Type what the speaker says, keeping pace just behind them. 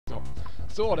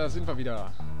So, da sind wir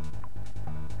wieder.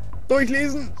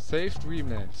 Durchlesen! Save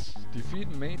Dreamland. Defeat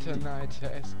Meta Knight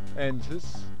and his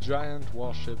giant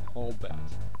warship Hallbat.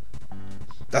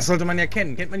 Das sollte man ja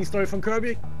kennen. Kennt man die Story von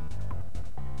Kirby?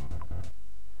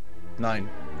 Nein.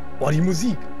 Boah, die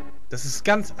Musik. Das ist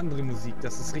ganz andere Musik.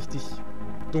 Das ist richtig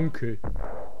dunkel.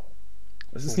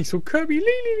 Das ist nicht so Kirby.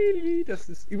 Li. Das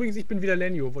ist. Übrigens, ich bin wieder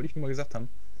Lenio, wollte ich nur mal gesagt haben.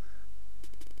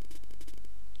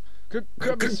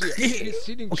 Kirby ist hier.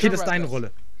 Okay, das ist deine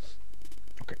Rolle.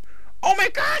 Okay. Oh my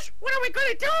gosh! What are we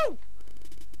gonna do?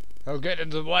 Oh, get in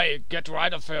the way. Get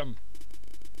right of him.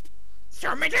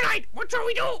 Sir Midnight, what shall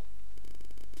we do?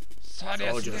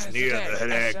 Soldiers near the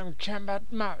headache. Chambered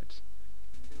mouth.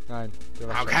 Nein, der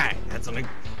war okay. Er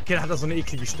hat so eine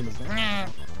eklige Stimme.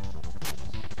 Damn.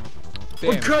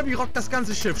 Und Kirby rockt das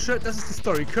ganze Schiff. Das ist die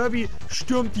Story. Kirby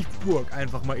stürmt die Burg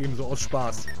einfach mal eben so aus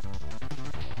Spaß.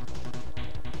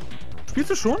 Spielst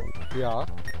du schon? Ja.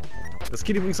 Das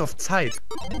geht übrigens auf Zeit.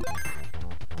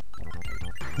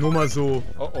 Nur mal so.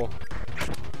 Oh oh.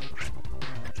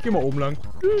 Ich geh mal oben lang.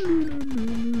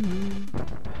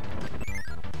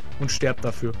 Und sterbt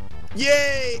dafür.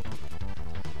 Yay!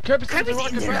 Kirby's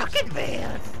in the rocket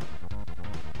bed.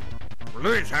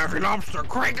 Release heavy lobster,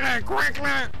 quickly!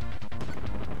 Kannst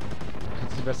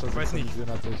du besser weiß nicht. sehen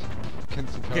als ich.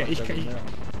 Kennst du Okay, ich kann.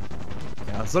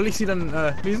 Ja, soll ich sie dann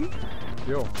lesen?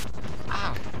 Jo.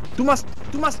 Ah! Du machst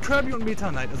Kirby und Meta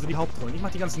Knight, also die Hauptrollen. Ich mach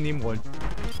die ganzen Nebenrollen.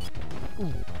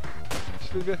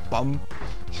 Ich will wieder. Bam.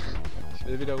 Ich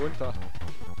will wieder runter.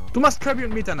 Du machst Kirby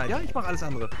und Meta Knight, ja? Ich mach alles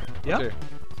andere. Ja? Okay.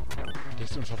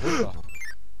 Gehst du einfach runter?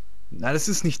 Na, das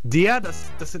ist nicht der,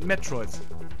 das sind Metroids.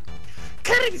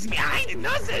 Kirby's behind the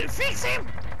nozzle, fix him!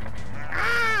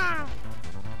 Ah!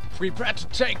 Prepare to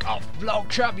take off, blow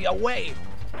Kirby away!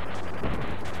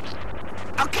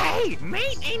 Okay,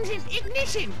 main engine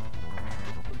ignition!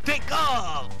 Take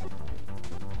off!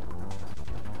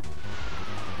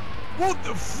 What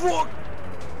the fuck?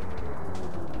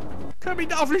 Kirby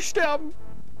darf nicht sterben!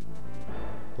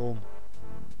 Boom.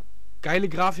 Geile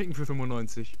Grafiken für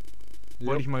 95.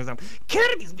 Wollte ich mal sagen.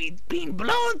 Kirby's been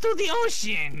blown to the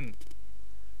ocean!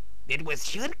 It was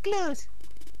sure close.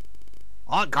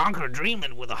 I'll conquer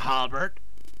Dreamland with a halberd.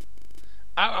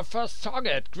 Our first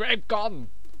target, Grape Gone!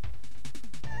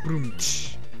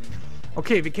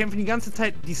 Okay, wir kämpfen die ganze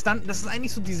Zeit. Das ist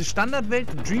eigentlich so diese Standardwelt,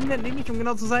 Dreamland nämlich, um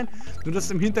genau zu sein. Nur dass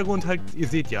im Hintergrund halt, ihr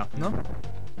seht ja, ne?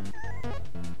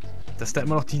 Dass da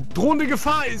immer noch die drohende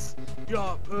Gefahr ist.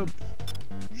 Ja,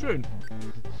 schön.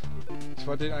 Ich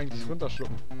wollte den eigentlich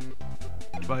runterschlucken.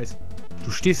 Ich weiß.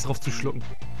 Du stehst drauf zu schlucken.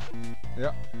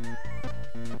 Ja.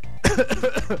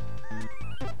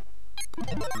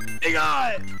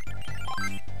 Egal!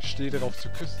 Ich stehe darauf zu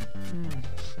küssen.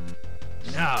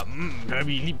 Ja,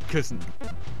 Kirby liebt Küssen.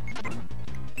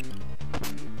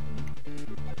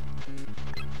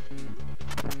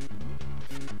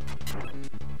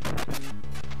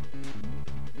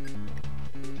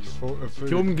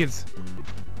 Hier oben geht's.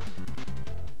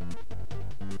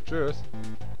 Tschüss.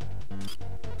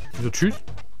 Wieso tschüss?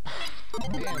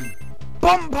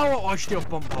 Bombenpower! Oh, ich stehe auf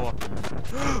Bombenpower.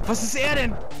 Was ist er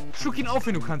denn? Schluck ihn auf,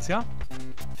 wenn du kannst, ja?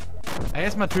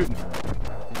 Erstmal töten.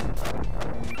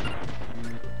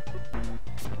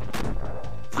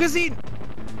 Friss ihn!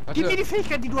 Warte. Gib mir die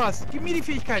Fähigkeit, die du hast. Gib mir die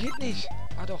Fähigkeit. Geht nicht.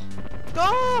 Ah doch.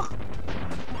 Doch!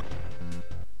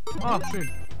 Ah, schön.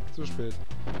 Zu spät.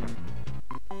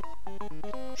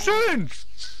 Schön!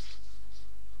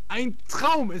 Ein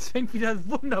Traum. Es fängt wieder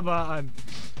wunderbar an.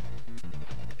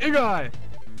 Egal.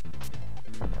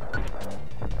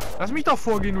 Lass mich doch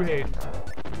vorgehen, du Held.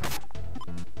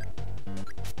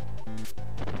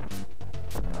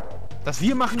 Das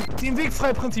wir machen den Weg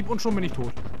frei Prinzip und schon bin ich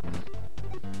tot.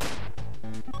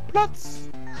 Platz.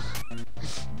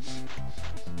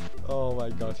 Oh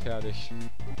mein Gott, herrlich.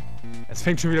 Es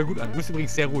fängt schon wieder gut an. Du bist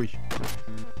übrigens sehr ruhig.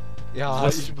 Ja,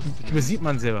 das übersieht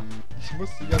man selber. Ich muss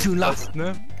die ganze Du lachst,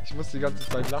 ne? Ich muss die ganze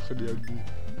Zeit lachen irgendwie.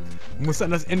 Du musst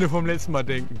an das Ende vom letzten Mal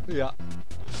denken. Ja.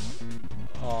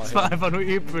 Oh, das war einfach nur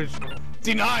episch.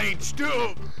 Die Night,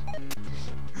 stirb!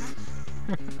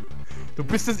 Du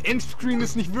bist des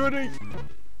Endscreens nicht würdig.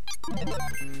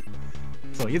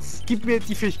 So, jetzt gib mir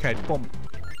die Fähigkeit. Bomb.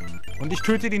 Und ich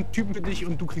töte den Typen für dich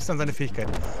und du kriegst dann seine Fähigkeit.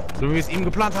 So wie wir es eben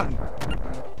geplant hatten.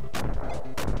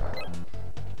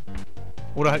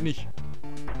 Oder halt nicht.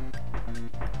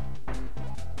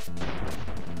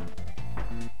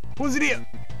 Hol sie dir!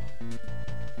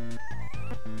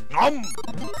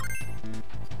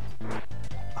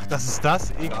 Ach, das ist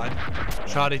das? Egal.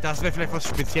 Schade, das wäre vielleicht was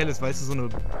Spezielles, weißt du, so eine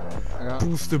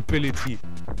Boostability.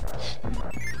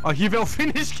 Oh, hier wäre auch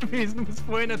Finish gewesen. Du bist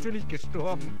vorher natürlich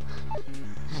gestorben.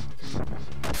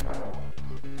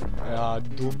 Ja,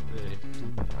 dumm, ey.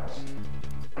 Dumm.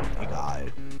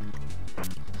 Egal.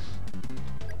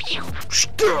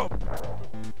 Stirb!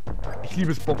 Ich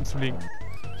liebe es, Bomben zu legen.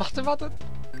 Warte, warte.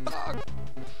 Ah.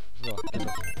 So, geht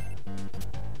doch.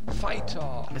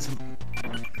 Fighter.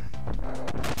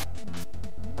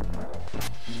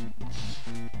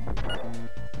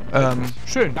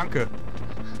 Schön, danke.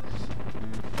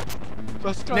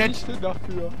 Was kann Nett. ich denn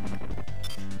dafür?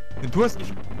 Du hast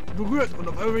mich berührt und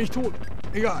auf einmal bin ich tot.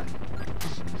 Egal.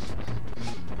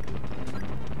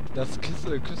 Das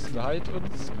Küssen heilt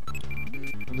uns.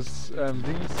 Und das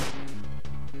Ding ist.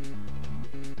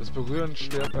 Das Berühren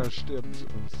stirbt uns.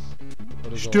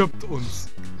 Oder so. Stirbt uns.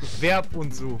 Verb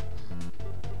und so.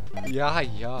 Ja,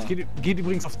 ja. Es geht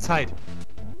übrigens auf Zeit.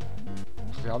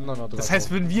 Wir haben noch 3. Das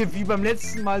heißt, wenn wir wie beim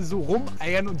letzten Mal so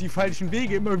rumeiern und die falschen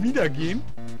Wege immer wieder gehen.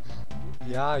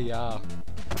 Ja, ja.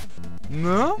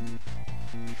 Ne?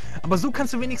 Aber so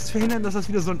kannst du wenigstens verhindern, dass das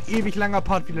wieder so ein ewig langer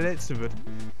Part wie der letzte wird.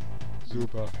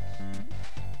 Super.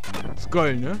 Das ist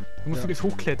geil, ne? Du musst Ja. jetzt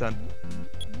hochklettern.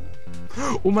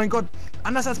 Oh mein Gott,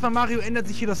 anders als bei Mario ändert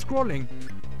sich hier das Scrolling.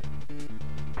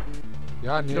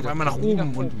 Ja, nee. Ich glaube das einmal nach geht nie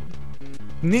oben und...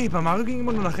 Nee, bei Mario ging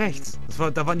immer nur nach rechts. Die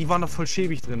waren noch voll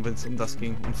schäbig drin, wenn es um das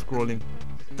ging, um Scrolling.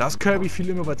 Da ist Kirby viel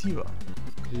innovativer.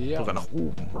 Ja. Sogar nach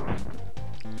oben.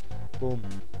 Boom.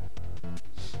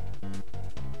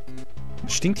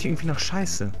 Das stinkt hier irgendwie nach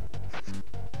Scheiße.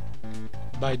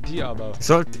 Bei dir aber.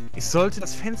 Ich sollte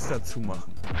das Fenster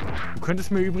zumachen. Du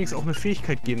könntest mir übrigens auch eine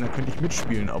Fähigkeit geben, dann könnte ich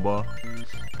mitspielen, aber...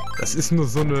 Das ist nur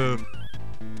so eine...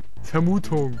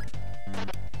 Vermutung.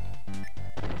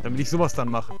 Damit ich sowas dann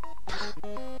mache.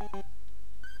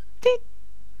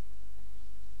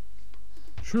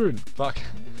 Schön. Fuck.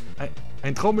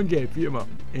 Ein Traum in Gelb, wie immer.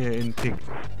 In Pink.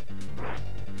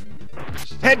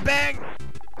 Headbang!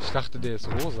 Ich dachte, der ist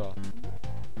rosa.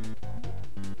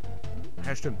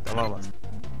 Ja, stimmt, da war was.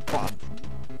 Boah.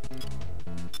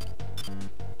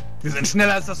 Wir sind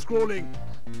schneller als das Scrolling.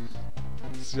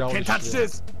 Das ist ja auch Can't nicht touch schwer.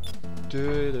 this!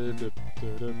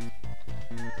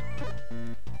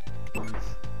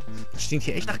 Das stinkt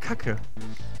hier echt nach Kacke.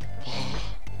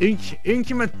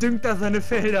 Irgendjemand düngt da seine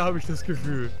Felder, habe ich das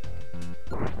Gefühl.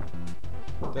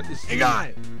 Das ist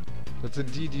Egal! Das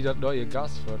sind die das neue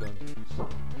Gas fördern.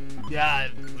 Ja,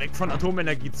 weg von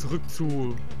Atomenergie, zurück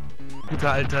zu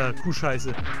guter alter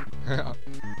Kuhscheiße. Ja.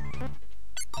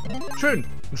 Schön.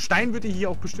 Ein Stein wird dir hier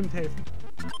auch bestimmt helfen.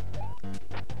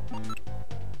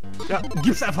 Ja,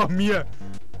 gib's einfach mir.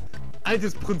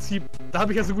 Altes Prinzip. Da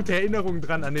habe ich ja so gute Erinnerungen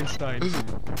dran an den Stein.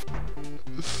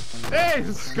 Ey,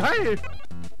 das ist geil.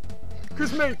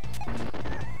 Küss mich.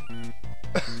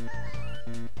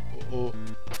 Oh oh.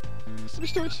 Lass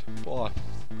mich durch. Boah.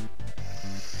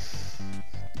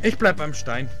 Ich bleib beim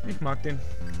Stein. Ich mag den.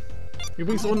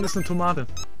 Übrigens, unten ist eine Tomate.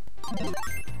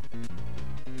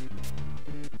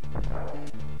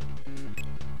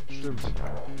 Stimmt.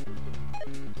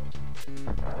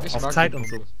 Ich Auf mag Zeit die und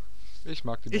so. Bombe. Ich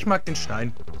mag den. Ich mag den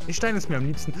Stein. Der Stein ist mir am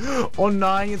liebsten. Oh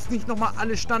nein, jetzt nicht nochmal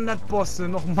alle Standardbosse.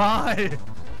 Nochmal.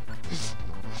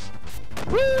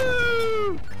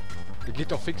 Woo! Der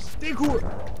geht doch fix.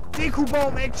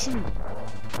 Deku-Baum-Action.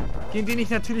 Gegen den ich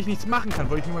natürlich nichts machen kann,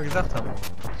 weil ich immer gesagt habe.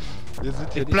 Wir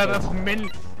sind hier Ich bleib nicht einfach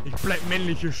männlich. Ich bleib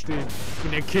männlich hier stehen. Ich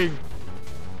bin der King.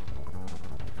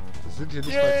 Wir sind hier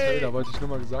nicht bei Yay! Teil, da wollte ich nur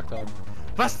mal gesagt haben.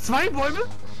 Was? 2 Bäume?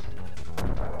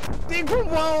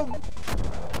 Deku-Baum!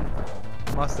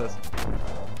 Du machst das.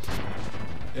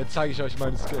 Jetzt zeige ich euch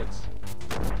meine Skills.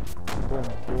 Boom,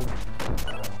 boom.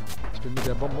 Ich bin mit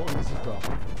der Bombe unbesiegbar.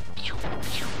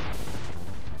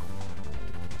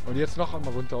 Und jetzt noch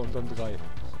einmal runter und dann 3.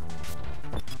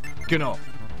 Genau.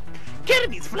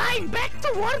 Kirby's flying back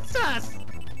towards us!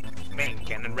 Main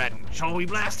cannon ready. Shall we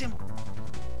blast him?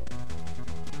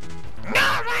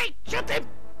 Alright, shoot him!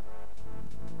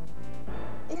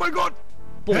 Oh mein Gott!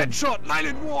 Boom. Headshot,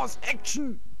 Island Wars,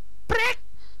 Action! Break!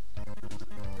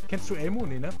 Kennst du Elmo?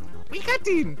 Nee, ne? We got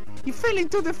ihn! He fell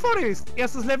into the forest!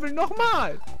 Erstes Level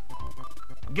nochmal!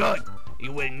 Good.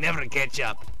 You will never catch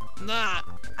up. Nah.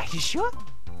 Are you sure?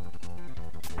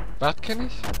 Was kenne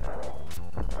ich?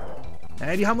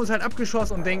 Die haben uns halt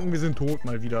abgeschossen und denken, wir sind tot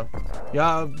mal wieder.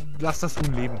 Ja, lass das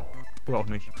Huhn leben. Oder auch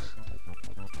nicht.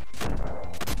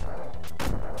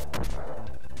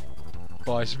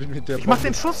 Boah, ich bin mit der Ich mach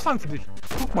den Schussfang für dich.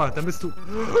 Guck mal, dann bist du...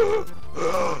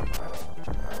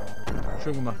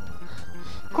 Schön gemacht.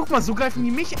 Guck mal, so greifen die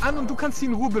mich an und du kannst sie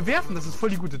in Ruhe bewerfen. Das ist voll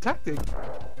die gute Taktik.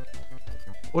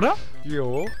 Oder?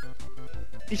 Jo.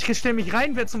 Ich stell mich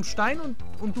rein, werd zum Stein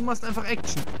und du machst einfach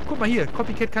Action. Guck mal hier,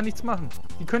 Copycat kann nichts machen.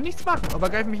 Die können nichts machen, aber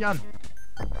greifen mich an.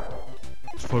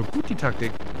 Ist voll gut, die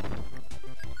Taktik.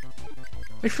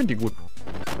 Ich finde die gut.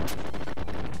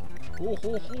 Hoch,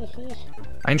 hoch, hoch, hoch.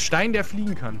 Ein Stein, der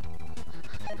fliegen kann.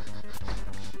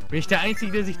 Bin ich der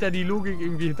Einzige, der sich da die Logik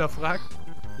irgendwie hinterfragt?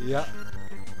 Ja.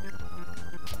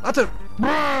 Warte!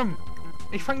 Bam!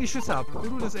 Ich fange die Schüsse ab.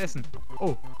 Will du das essen?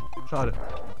 Oh, schade.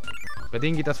 Bei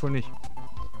denen geht das wohl nicht.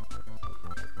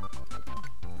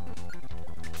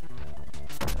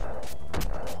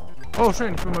 Oh,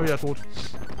 schön, ich bin mal wieder tot.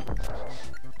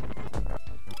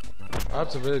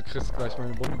 Halb so wild, kriegst gleich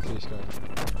meine Bombenfähigkeit.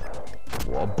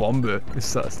 Boah, Bombe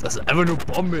ist das. Das ist einfach nur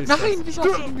Bombe. Ist Nein, das. wieso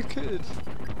hast du ihn gekillt?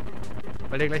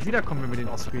 Weil der gleich wiederkommt, wenn wir den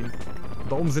ausspielen.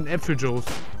 Da oben sind Äpfel-Joes.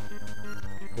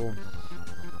 Boom.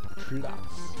 Platz.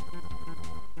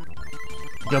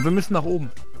 Ja, wir müssen nach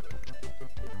oben.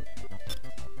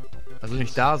 Also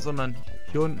nicht da, sondern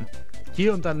hier unten.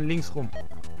 Hier und dann links rum.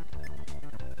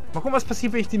 Mal gucken, was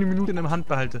passiert, wenn ich die eine Minute in der Hand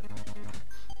behalte.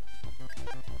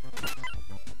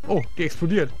 Oh, die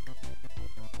explodiert.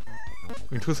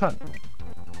 Interessant.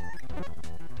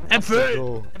 Äpfel!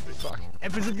 Oh, fuck.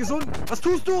 Äpfel sind gesund! Was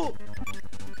tust du?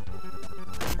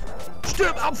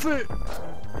 Stirb, Apfel!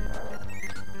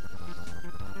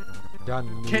 Ja,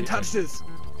 nee. Can't touch this!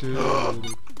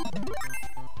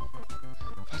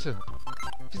 Warte.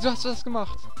 Wieso hast du das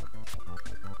gemacht?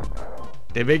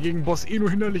 Der wäre gegen Boss eh nur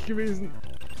hinderlich gewesen.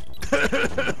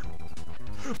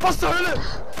 Was zur Hölle?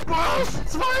 Boss!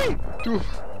 2!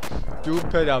 Du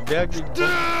Penner, wer gegen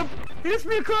Stirb! Hilf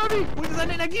mir, Kirby! Hol dir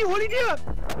seine Energie, hol ihn dir!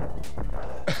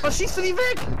 Was schießt du die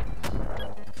weg?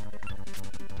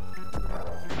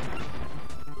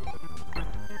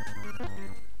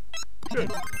 Schön.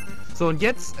 So, und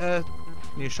jetzt,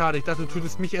 nee, schade. Ich dachte, du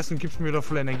tötest mich erst und gibst mir wieder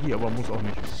voll Energie, aber muss auch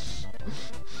nicht.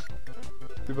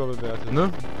 Überbewertet.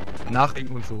 Ne?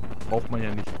 Nachdenken und so. Braucht man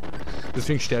ja nicht.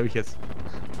 Deswegen sterbe ich jetzt.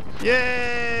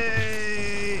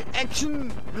 Yay!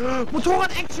 Action!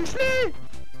 Motorrad-Action, schnell!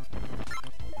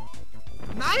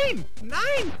 Nein!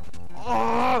 Nein!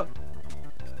 Oh!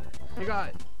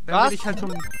 Egal. Dann Was? will ich halt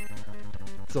schon...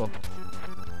 So.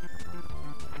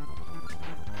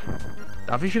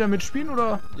 Darf ich wieder mitspielen,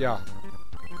 oder? Ja.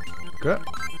 Okay.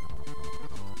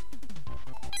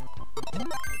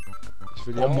 Ich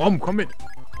will ja auch. Komm mit!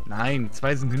 Nein,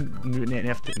 2 sind hinten... Ne,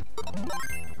 nervt den.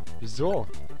 Wieso?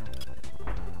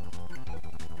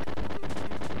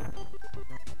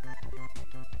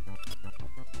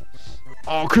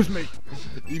 Oh, küss mich!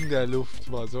 In der Luft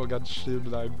mal so ganz still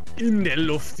bleiben. In der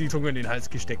Luft die Zunge in den Hals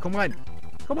gesteckt. Komm rein!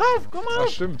 Komm rauf! Komm Ach, rauf!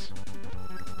 stimmt.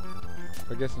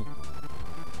 Vergessen.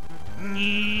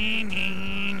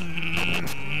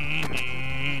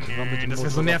 Das wäre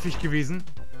so nervig gewesen.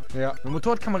 Ja. Mit dem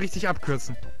Motorrad kann man richtig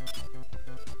abkürzen.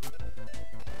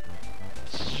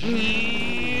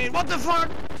 What the fuck?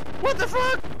 What the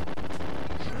fuck?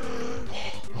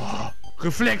 Oh,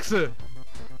 Reflexe!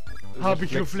 Hab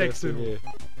ich Reflexe? Nee.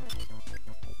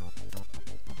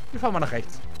 Wir fahren mal nach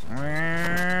rechts.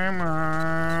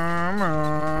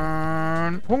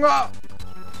 Hunger!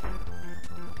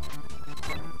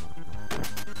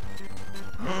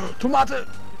 Tomate!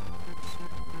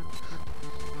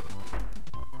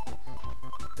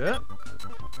 Ja.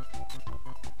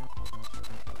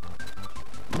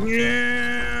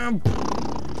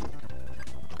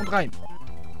 Und rein.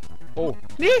 Oh.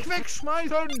 Nicht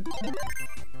wegschmeißen!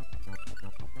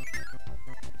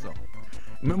 So.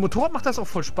 Mit dem Motorrad macht das auch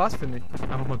voll Spaß, finde ich.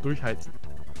 Einfach mal durchheizen.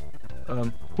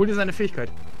 Hol dir seine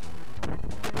Fähigkeit.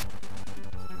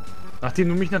 Nachdem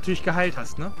du mich natürlich geheilt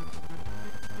hast, ne?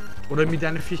 Oder mir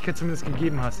deine Fähigkeit zumindest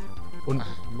gegeben hast. Und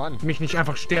Ach, Mann. mich nicht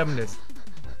einfach sterben lässt.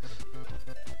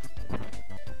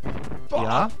 Boah.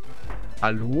 Ja?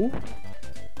 Hallo?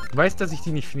 Du weißt, dass ich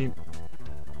die nicht nehme.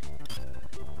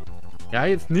 Ja,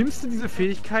 jetzt nimmst du diese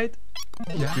Fähigkeit.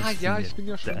 Ja, gibst ja, sie ich mir. bin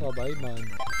ja schon dabei,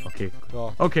 Mann. Okay.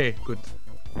 Ja. Okay, gut.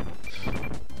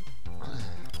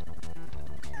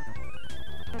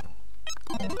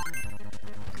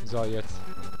 So, jetzt.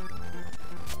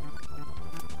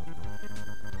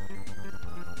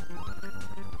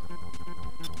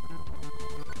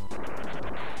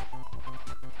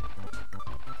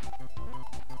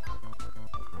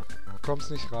 Du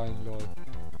kommst nicht rein, lol.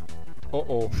 Oh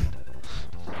oh.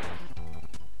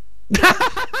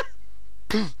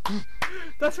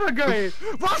 Das war geil.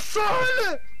 Was zur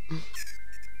Hölle?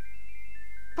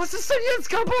 Was ist denn jetzt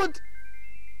kaputt?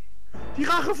 Die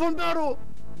Rache von Birdo.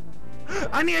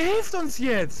 Anja hilft uns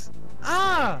jetzt.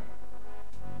 Ah.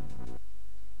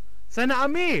 Seine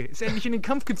Armee ist endlich in den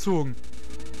Kampf gezogen.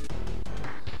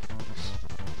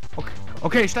 Okay,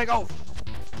 okay, steig auf.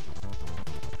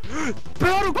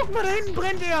 Birdo, guck mal, da hinten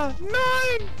brennt er.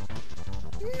 Nein.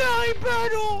 Nein,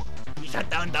 Birdo. We shut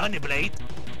down the blade.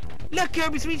 Look,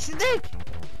 Kirby's reached the deck.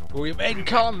 We made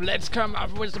come, let's come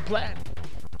up with the plan.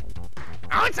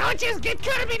 Oh, just get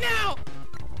Kirby now!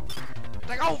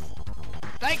 Steig auf!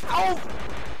 Steig auf!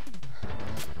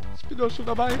 Ich bin doch schon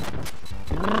dabei.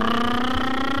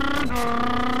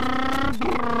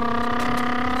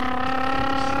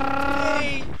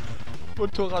 Hey.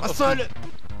 Motorrad Was auf zur die- Hölle?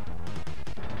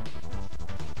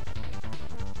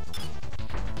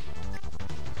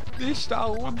 Nicht da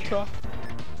runter.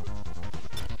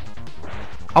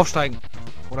 Aufsteigen.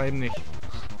 Oder eben nicht.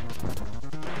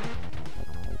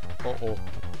 Oh oh.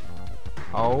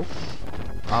 Auf.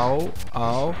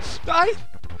 Au. Nein!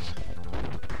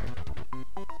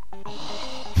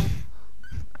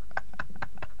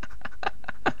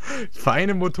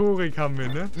 Feine Motorik haben wir,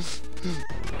 ne?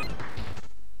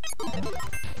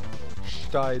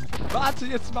 Stein. Warte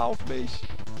jetzt mal auf mich.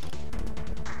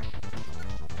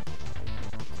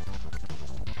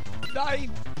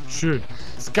 Nein! Schön.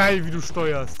 Ist geil, wie du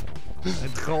steuerst.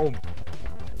 Ein Traum.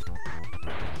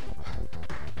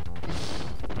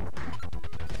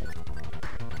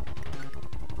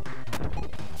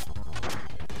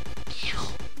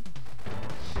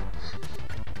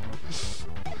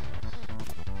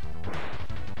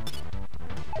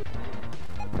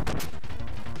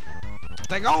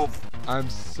 Steig auf! I'm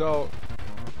so...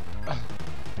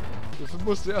 Dafür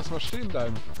musst du erstmal stehen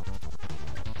bleiben.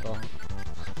 So.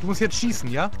 Du musst jetzt schießen,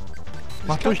 ja?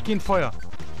 Mach kann- durchgehend Feuer.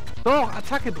 Doch,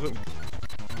 Attacke drücken.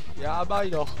 Ja, mach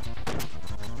ich doch.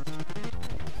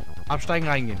 Absteigen,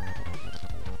 reingehen.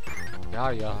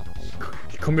 Ja.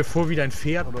 Ich komme mir vor wie dein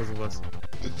Pferd oder sowas.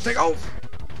 Steig auf!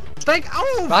 Steig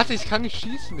auf! Warte, ich kann nicht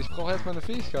schießen. Ich brauche erstmal eine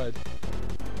Fähigkeit.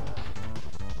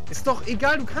 Ist doch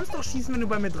egal, du kannst doch schießen, wenn du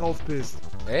bei mir drauf bist.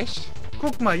 Echt?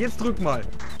 Guck mal, jetzt drück mal.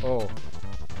 Oh.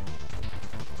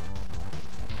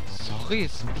 Sorry,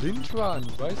 ist ein Blindrun.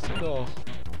 Weißt du doch.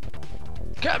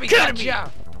 Kirby! Gotcha!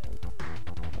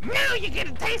 Now you get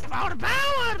a taste of our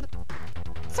power!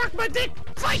 Suck my dick!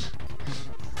 Fight!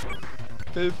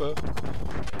 Hilfe.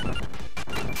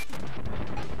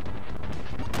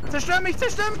 Zerstör mich,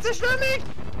 zerstör mich, zerstör mich!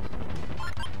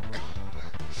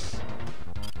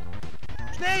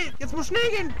 Schnell! Jetzt muss schnell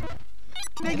gehen!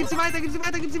 Schnell, gib sie weiter, gib sie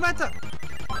weiter, gib sie weiter!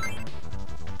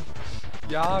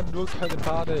 Ja, nur keine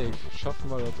Panik. Schaffen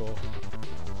wir das doch.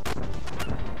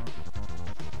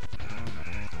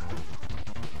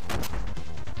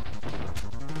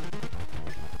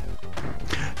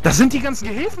 Das sind die ganzen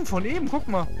Gehilfen von eben, guck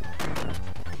mal.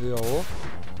 Jo.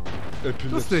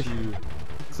 Lustig.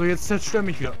 So, jetzt zerstör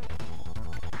mich wieder.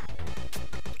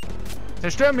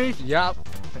 Zerstör mich! Ja,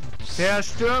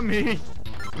 Zerstör mich!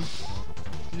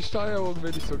 die Steuerung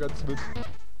will ich so ganz mit.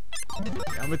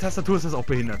 Ja, mit Tastatur ist das auch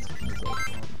behindert. So.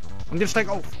 Und jetzt steig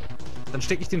auf. Dann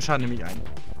stecke ich den Schaden nämlich ein.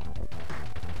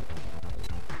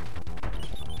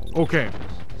 Okay.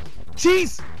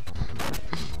 Schieß!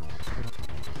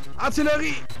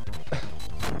 Artillerie!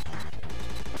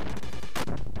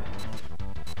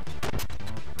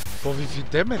 Boah, wie viel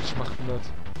Damage macht denn das?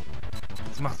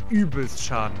 Das macht übelst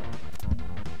Schaden.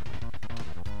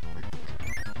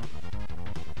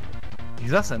 Wie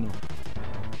sag's denn nur?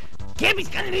 Kirby's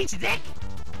gonna reach the deck!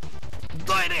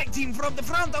 Directing from the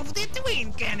front of the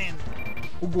twin cannon!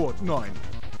 Oh Gott, nein.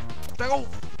 Steig auf!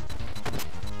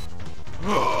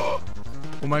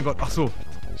 Oh mein Gott, ach so.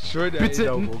 Schöne Bitte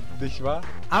Erinnerung, nicht wahr?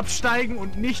 Absteigen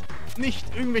und nicht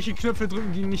irgendwelche Knöpfe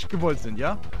drücken, die nicht gewollt sind,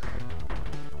 ja?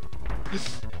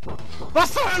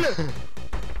 Was zur Hölle?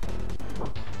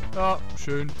 Ja,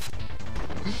 schön.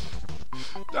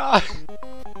 Nein!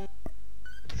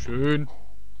 Schön.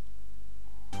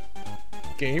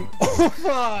 Game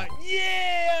over!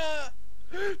 Yeah!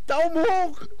 Daumen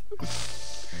hoch!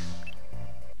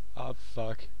 Ah,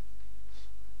 fuck.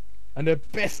 An der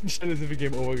besten Stelle sind wir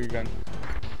Game over gegangen.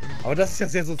 Aber das ist ja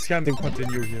sehr sozial mit dem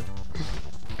Continue hier.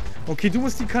 Okay, du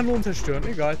musst die Kanonen zerstören.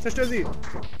 Egal, zerstör sie.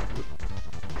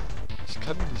 Ich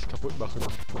kann die nicht kaputt machen.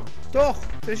 Doch,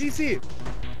 zerschieß sie.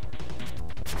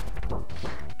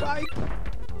 Nein!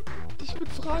 Ich bin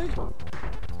frei! Boah,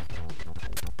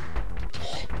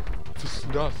 was ist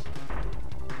denn das?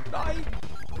 Nein!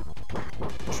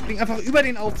 Spring einfach über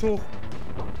den Aufzug.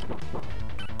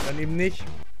 Dann eben nicht.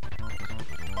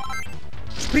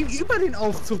 Spring über den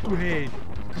Aufzug, du Held.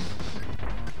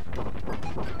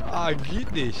 Ah,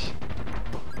 geht nicht.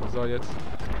 So, jetzt.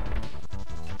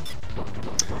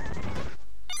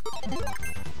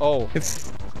 Oh.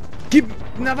 Jetzt. Gib.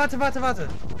 Na, warte.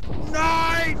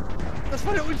 Nein! Das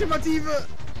war der Ultimative.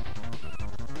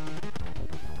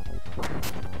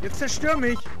 Jetzt zerstör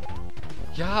mich.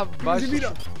 Ja, Gib sie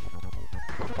wieder.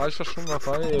 War ich doch schon mal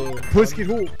bei. Puls geht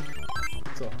hoch.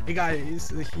 So, egal.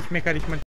 Ich meckere dich manchmal.